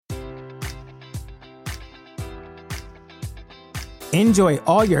Enjoy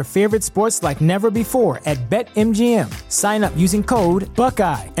all your favorite sports like never before at BetMGM. Sign up using code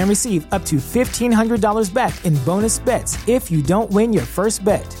Buckeye and receive up to $1,500 back in bonus bets if you don't win your first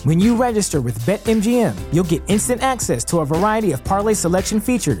bet. When you register with BetMGM, you'll get instant access to a variety of parlay selection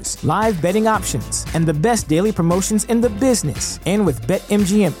features, live betting options, and the best daily promotions in the business. And with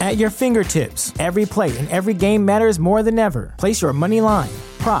BetMGM at your fingertips, every play and every game matters more than ever. Place your money line,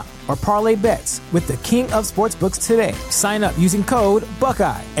 prop, or parlay bets with the king of sportsbooks today. Sign up using code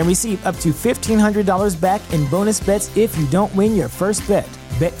Buckeye and receive up to $1,500 back in bonus bets if you don't win your first bet.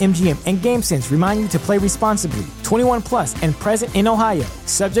 BetMGM and GameSense remind you to play responsibly. 21 plus and present in Ohio,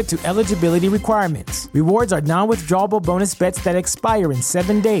 subject to eligibility requirements. Rewards are non-withdrawable bonus bets that expire in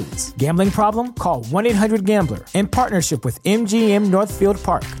 7 days. Gambling problem? Call 1-800-GAMBLER. In partnership with MGM Northfield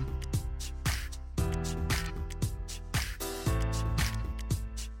Park.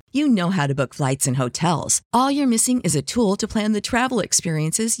 You know how to book flights and hotels. All you're missing is a tool to plan the travel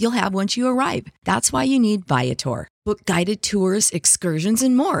experiences you'll have once you arrive. That's why you need Viator. Book guided tours, excursions,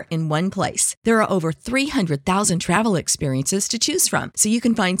 and more in one place. There are over 300,000 travel experiences to choose from, so you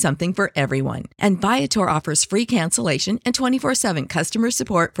can find something for everyone. And Viator offers free cancellation and 24/7 customer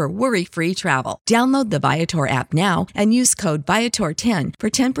support for worry-free travel. Download the Viator app now and use code Viator10 for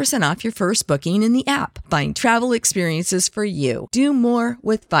 10% off your first booking in the app. Find travel experiences for you. Do more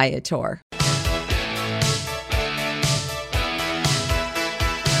with Viator.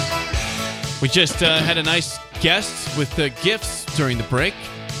 We just had a nice guest with gifts during the break.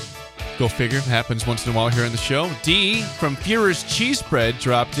 Go figure. Happens once in a while here on the show. Dee from Führer's Cheese Spread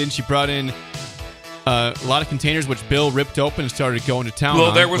dropped in. She brought in a lot of containers, which Bill ripped open and started going to town on.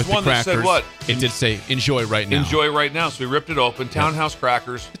 Well, there was one that said what? It did say, enjoy right now. Enjoy right now. So we ripped it open. Townhouse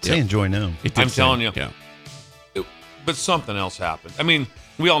crackers. Say enjoy now. I'm telling you. Yeah. But something else happened. I mean,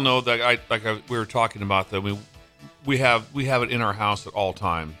 we all know that we were talking about that. We have it in our house at all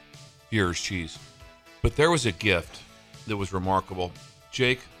time. Führer's cheese. But there was a gift that was remarkable.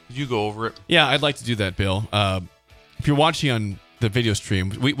 Jake, could you go over it? Yeah, I'd like to do that, Bill. If you're watching on the video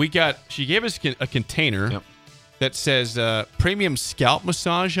stream, she gave us a container that says premium scalp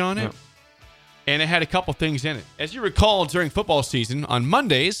massage on it. Yep. And it had a couple things in it. As you recall, during football season, on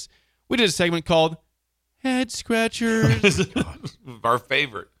Mondays, we did a segment called Head Scratchers. Our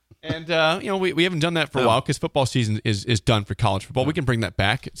favorite. And, we haven't done that for a while because football season is done for college football. We can bring that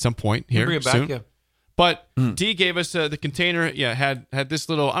back at some point here bring it soon. Back, yeah. But Dee gave us the container. Yeah, had this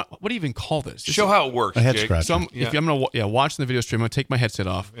little. What do you even call this? Show how it works. A head Jake. scratcher. So if I'm gonna watch the video stream, I'm gonna take my headset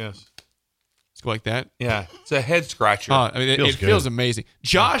off. Yes. Let's go like that. Yeah, it's a head scratcher. It feels amazing.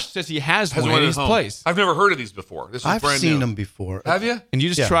 Josh says he has one in his place. I've never heard of these before. This is I've brand seen new. them before. Have you? And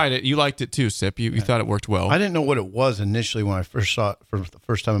you just tried it. You liked it too, Sip. You thought it worked well. I didn't know what it was initially when I first saw it for the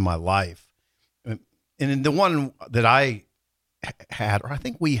first time in my life. And the one that I had, or I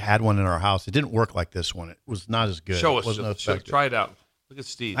think we had one in our house, it didn't work like this one. It was not as good. Show it us. Try it out. Look at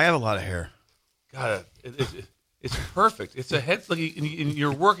Steve. I have a lot of hair. God, it's perfect. It's a head. Like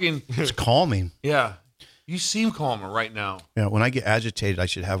you're working. It's calming. Yeah. You seem calmer right now. Yeah. When I get agitated, I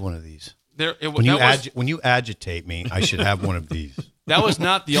should have one of these. When you agitate me, I should have one of these. That was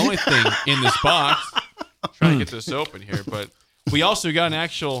not the only thing in this box. Trying to get this open here, but we also got an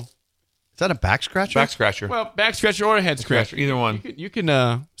actual. Is that a back scratcher? Back scratcher. Well, back scratcher or a head scratcher. Either one. You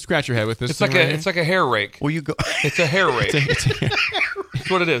can scratch your head with this. It's like a hair rake. Well, you go. It's a hair rake. That's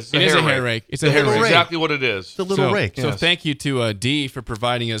what it is. It is a hair rake. It's a hair rake. Exactly what it is. It's a little rake. So thank you to Dee for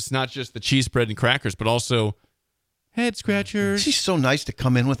providing us not just the cheese spread and crackers, but also head scratchers. She's so nice to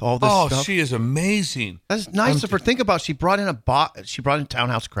come in with all this stuff. Oh, she is amazing. That's nice of her. Think about she brought in she brought in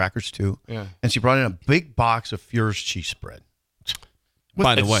Townhouse crackers too. Yeah. And she brought in a big box of Führer's cheese spread.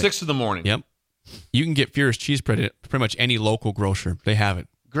 By the way, 6 a.m. Yep. You can get Führer's cheese spread at pretty much any local grocer. They have it.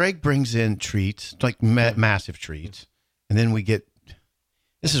 Greg brings in treats, like massive treats. And then we get,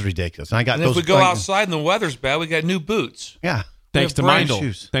 this is ridiculous. And I got and those. if we go outside and the weather's bad, we got new boots. Yeah. Thanks to Mindel.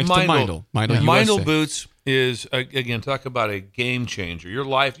 Thanks to Mindel. Mindel boots is, again, talk about a game changer. Your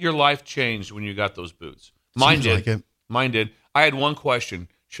life changed when you got those boots. Mine did. Mine did. I had one question.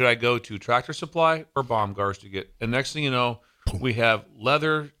 Should I go to Tractor Supply or Baumgars to get? And next thing you know, we have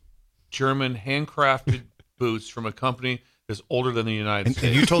leather German handcrafted boots from a company that's older than the United States.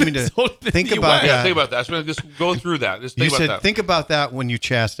 And you told me to think about that. Yeah, think about that. So just go through that. Just think about that. Think about that when you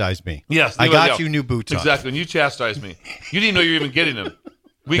chastise me. Yes. I got you new boots. Exactly. When you chastise me. You didn't know you were even getting them.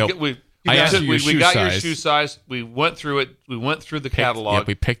 We got your shoe size. We went through it. We went through the catalog. Yeah,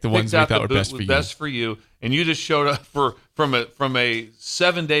 we picked the ones we thought were best for you. Best for you. And you just showed up from a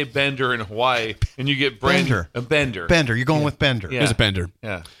 7-day bender in Hawaii, and you get a bender. Bender. You're going with Bender. Yeah. There's a Bender.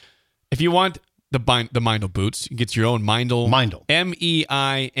 Yeah. If you want the Mindle boots. You get your own Mindle. MEINDL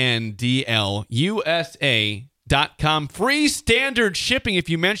USA.com. Free standard shipping if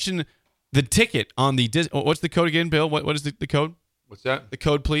you mention the ticket on the what's the code again, Bill? What is the code? What's that? The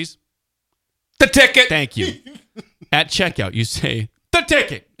code, please. The ticket. Thank you. At checkout, you say the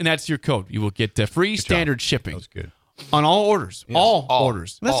ticket, and that's your code. You will get free standard shipping. That was good. On all orders. Yes. All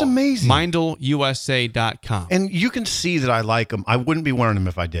orders. That's amazing. MindleUSA.com. And you can see that I like them. I wouldn't be wearing them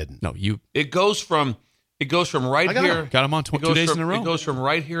if I didn't. No, you. It goes from right here. Got them on 2 days in a row. It goes from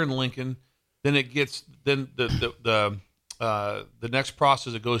right here in Lincoln. Then it gets the next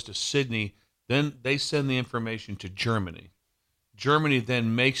process. It goes to Sydney. Then they send the information to Germany. Germany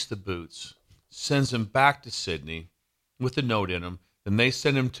then makes the boots, sends them back to Sydney with a note in them. Then they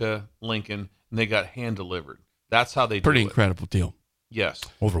send them to Lincoln, and they got hand delivered. That's how they do it. Pretty incredible deal. Yes.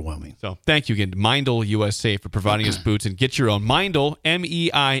 Overwhelming. So thank you again to Mindle USA for providing us boots, and get your own Mindle,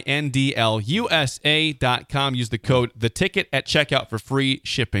 MEINDL USA.com. Use the code the ticket at checkout for free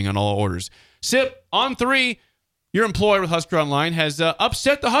shipping on all orders. Sip on 3. Your employer with Husker Online has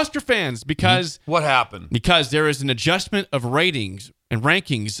upset the Husker fans because What happened? Because there is an adjustment of ratings and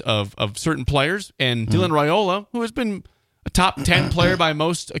rankings of certain players, and Dylan Raiola, who has been a top 10 player by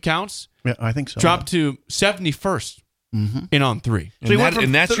most accounts, Yeah, I think so. dropped to 71st in on 3.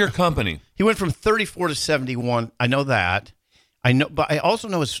 And that's your company. He went from 34 to 71. I know that. I know, but I also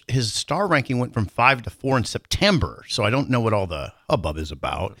know his star ranking went from 5 to 4 in September. So I don't know what all the hubbub is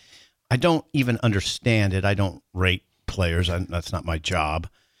about. I don't even understand it. I don't rate players. That's not my job.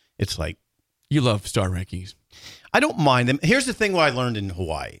 It's like, You love star rankings. I don't mind them. Here's the thing: what I learned in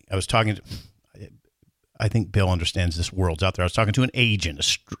Hawaii. I was talking to. I think Bill understands this world's out there. I was talking to an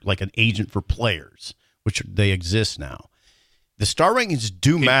agent, like an agent for players, which they exist now. The star rankings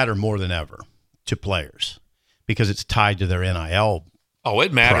do matter more than ever to players because it's tied to their NIL. Oh,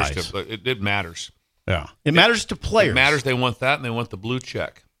 it matters. Prize. It matters. Yeah, it matters to players. It matters. They want that, and they want the blue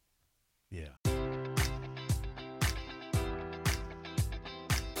check. Yeah.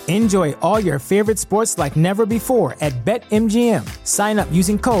 Enjoy all your favorite sports like never before at BetMGM. Sign up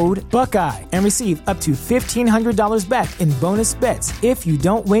using code Buckeye and receive up to $1,500 back in bonus bets if you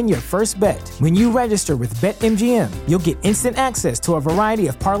don't win your first bet. When you register with BetMGM, you'll get instant access to a variety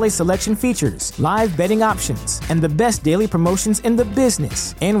of parlay selection features, live betting options, and the best daily promotions in the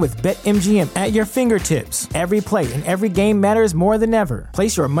business. And with BetMGM at your fingertips, every play and every game matters more than ever.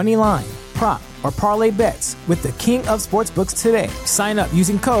 Place your money line, prop, or parlay bets with the king of sportsbooks today. Sign up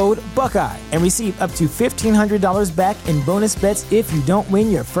using code Buckeye and receive up to $1,500 back in bonus bets if you don't win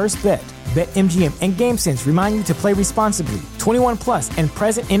your first bet. BetMGM and GameSense remind you to play responsibly. 21 plus and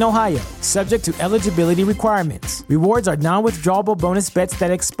present in Ohio, subject to eligibility requirements. Rewards are non-withdrawable bonus bets that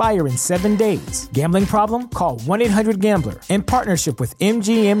expire in 7 days. Gambling problem? Call 1-800-GAMBLER in partnership with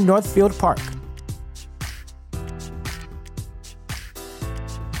MGM Northfield Park.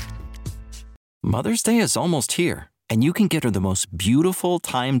 Mother's Day is almost here, and you can get her the most beautiful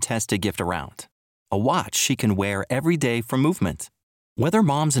time-tested gift around. A watch she can wear every day from Movement. Whether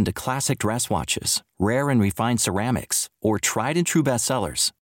mom's into classic dress watches, rare and refined ceramics, or tried-and-true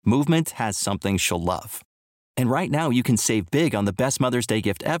bestsellers, Movement has something she'll love. And right now, you can save big on the best Mother's Day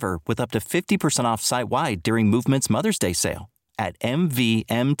gift ever with up to 50% off site-wide during Movement's Mother's Day sale at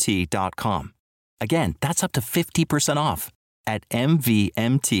MVMT.com. Again, that's up to 50% off at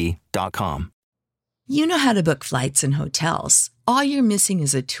MVMT.com. You know how to book flights and hotels. All you're missing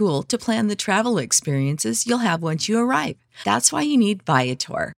is a tool to plan the travel experiences you'll have once you arrive. That's why you need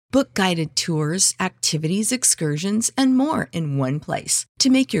Viator. Book guided tours, activities, excursions, and more in one place to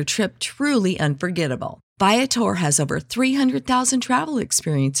make your trip truly unforgettable. Viator has over 300,000 travel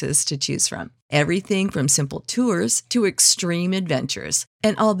experiences to choose from. Everything from simple tours to extreme adventures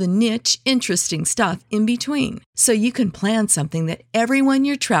and all the niche, interesting stuff in between. So you can plan something that everyone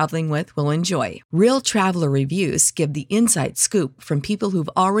you're traveling with will enjoy. Real traveler reviews give the inside scoop from people who've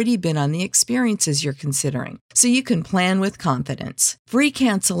already been on the experiences you're considering. So you can plan with confidence. Free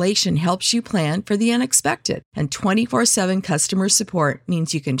cancellation helps you plan for the unexpected. And 24/7 customer support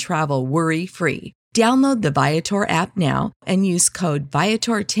means you can travel worry-free. Download the Viator app now and use code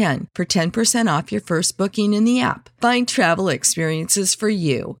Viator10 for 10% off your first booking in the app. Find travel experiences for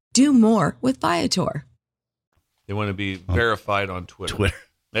you. Do more with Viator. They want to be verified on Twitter.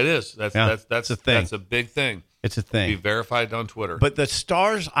 It is. That's a thing. That's a big thing. It's a thing. Be verified on Twitter. But the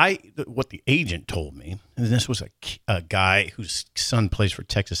stars, what the agent told me, and this was a guy whose son plays for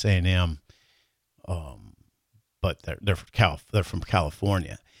Texas A&M, but they're from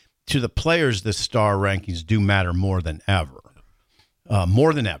California. To the players, the star rankings do matter more than ever.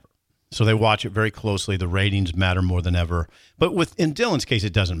 More than ever. So they watch it very closely. The ratings matter more than ever. But in Dylan's case,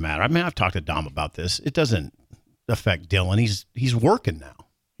 it doesn't matter. I mean, I've talked to Dom about this. It doesn't affect Dylan. He's working now.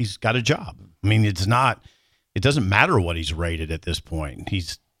 He's got a job. I mean, it doesn't matter what he's rated at this point.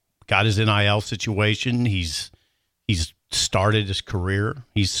 He's got his NIL situation. He's started his career.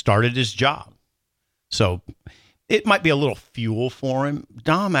 He's started his job. So it might be a little fuel for him.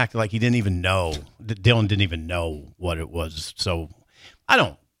 Dom acted like he didn't even know. Dylan didn't even know what it was. So I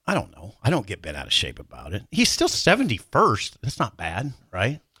don't know. I don't get bent out of shape about it. He's still 71st. That's not bad,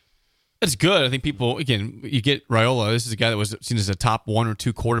 right? That's good. I think people, again, you get Raiola. This is a guy that was seen as a top 1 or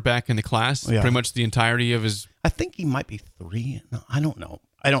 2 quarterback in the class. Yeah. Pretty much the entirety of his. I think he might be 3. No, I don't know.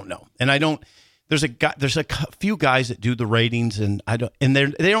 And there's a few guys that do the ratings, and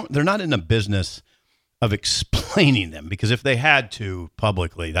they're not in the business of explaining them, because if they had to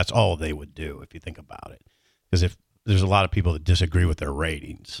publicly, that's all they would do if you think about it. Because if there's a lot of people that disagree with their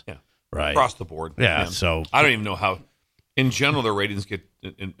ratings. Yeah. Right. Across the board. Yeah. So I don't even know how, in general, their ratings get,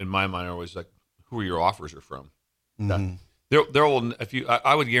 in my mind, are always like, who are your offers are from. Mm-hmm. There will,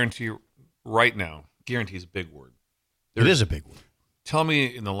 I would guarantee you right now, guarantee is a big word. It is a big word. Tell me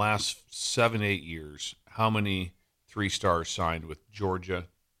in the last 7-8 years, how many 3-stars signed with Georgia,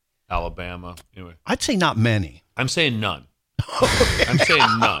 Alabama? Anyway, I'd say not many. I'm saying none. Okay. I'm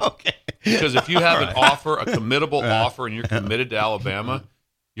saying none. Okay. Because if you have an offer, a committable offer, and you're committed to Alabama,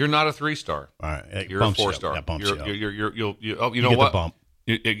 you're not a 3-star. All right. You're a 4-star. That bumps you up. You know what? Bump.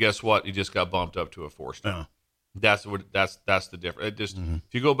 Guess what? You just got bumped up to a 4-star. Yeah. That's the difference. It just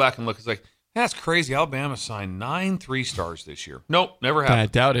if you go back and look, it's like, that's crazy. Alabama signed 9 3-stars this year. Nope, never happened. I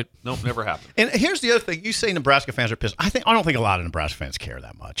doubt it. Nope, never happened. And here's the other thing. You say Nebraska fans are pissed. I don't think a lot of Nebraska fans care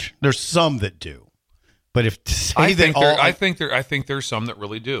that much. There's some that do. But I think there's some that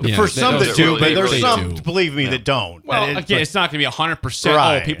really do. Yeah, for some that do, but there's some, believe me, that don't. Well, again, it's not going to be 100%.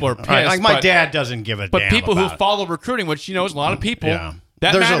 Right. Oh, people are pissed. Right. Like my dad doesn't give a damn. But people who about follow recruiting, which is a lot of people, that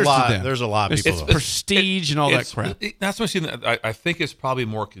matters to them. There's a lot of people. It's prestige and all that crap. That's what I think it's probably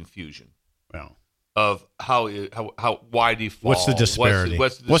more confusion. Yeah. Of how why do you fall? What's the disparity?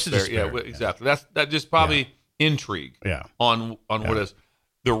 What's the disparity? Yeah, exactly. That just probably intrigue. Yeah. On what is.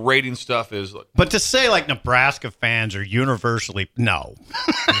 The rating stuff is, but to say like Nebraska fans are universally no,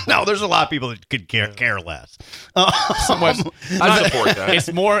 there's a lot of people that could care less. I support that.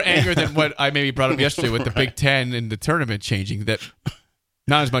 It's more anger than what I maybe brought up yesterday with the Big Ten and the tournament changing. That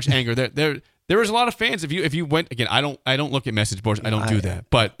not as much anger. There was a lot of fans. If you went again, I don't look at message boards. I don't do that.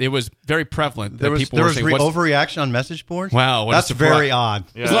 But it was very prevalent that people were saying overreaction on message boards. Wow, that's very odd.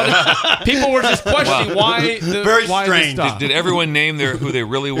 Yeah. People were just questioning why. Very strange. Did everyone name who they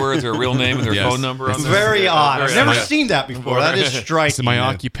really were, their real name and their phone number? On very odd. I've never seen that before. That is striking. So my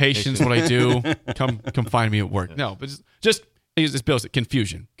occupation's what I do. Come find me at work. No, but just. This Bill's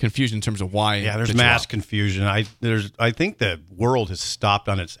confusion in terms of why. Yeah, there's mass confusion. I think the world has stopped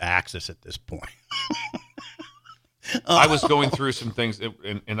on its axis at this point. I was going through some things,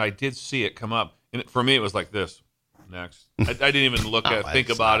 and I did see it come up. And for me, it was like this. Next, I didn't even look at, think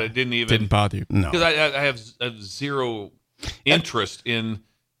about it. Didn't bother you. No, because I have zero interest in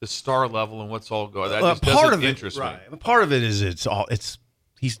the star level and what's all going. That just doesn't interest me. Right. Part of it is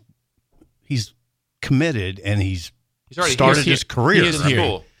he's committed and he's already started his career. He is here.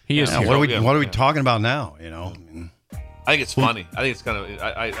 Cool. He is here. What are we talking about now? You know, I think it's funny. I think it's kind of.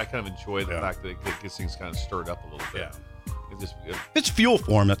 I kind of enjoy the fact that it gets things kind of stirred up a little bit. Yeah. It's fuel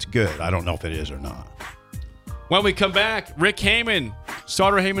for him. That's good. I don't know if it is or not. When we come back, Rick Heyman,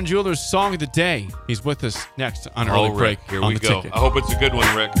 Sauter Heyman Jewelers Song of the Day. He's with us next on Early Break. Here we go. I hope it's a good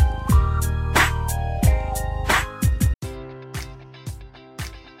one, Rick.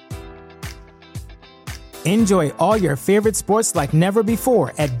 Enjoy all your favorite sports like never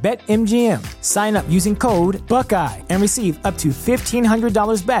before at BetMGM. Sign up using code Buckeye and receive up to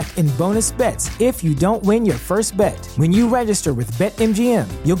 $1,500 back in bonus bets if you don't win your first bet. When you register with BetMGM,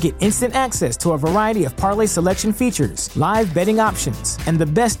 you'll get instant access to a variety of parlay selection features, live betting options, and the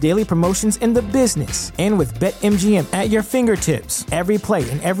best daily promotions in the business. And with BetMGM at your fingertips, every play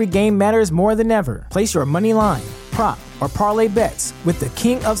and every game matters more than ever. Place your money line, prop, or parlay bets with the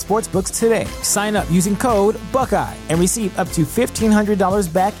king of sportsbooks today. Sign up using code Buckeye and receive up to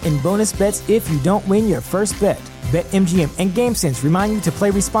 $1,500 back in bonus bets if you don't win your first bet. BetMGM and GameSense remind you to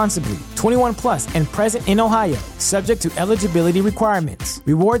play responsibly. 21 plus and present in Ohio, subject to eligibility requirements.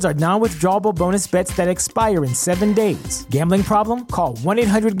 Rewards are non-withdrawable bonus bets that expire in 7 days. Gambling problem? Call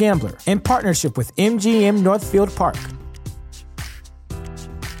 1-800-GAMBLER in partnership with MGM Northfield Park.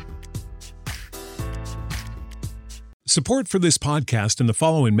 Support for this podcast and the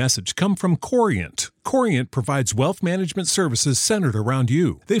following message come from Corient. Corient provides wealth management services centered around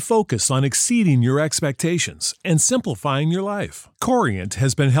you. They focus on exceeding your expectations and simplifying your life. Corient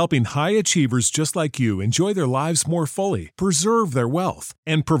has been helping high achievers just like you enjoy their lives more fully, preserve their wealth,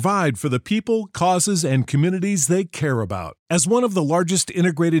 and provide for the people, causes, and communities they care about. As one of the largest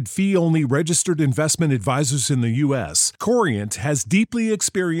integrated fee-only registered investment advisors in the U.S., Corient has deeply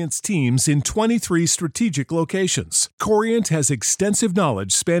experienced teams in 23 strategic locations. Corient has extensive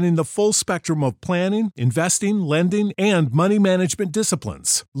knowledge spanning the full spectrum of planning, investing, lending, and money management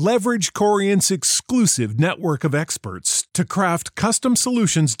disciplines. Leverage Corient's exclusive network of experts to craft custom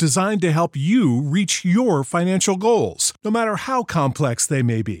solutions designed to help you reach your financial goals, no matter how complex they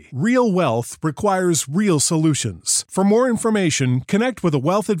may be. Real wealth requires real solutions. For more information, connect with a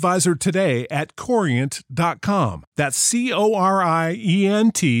wealth advisor today at Corient.com. That's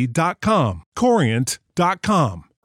Corient.com. Corient.com.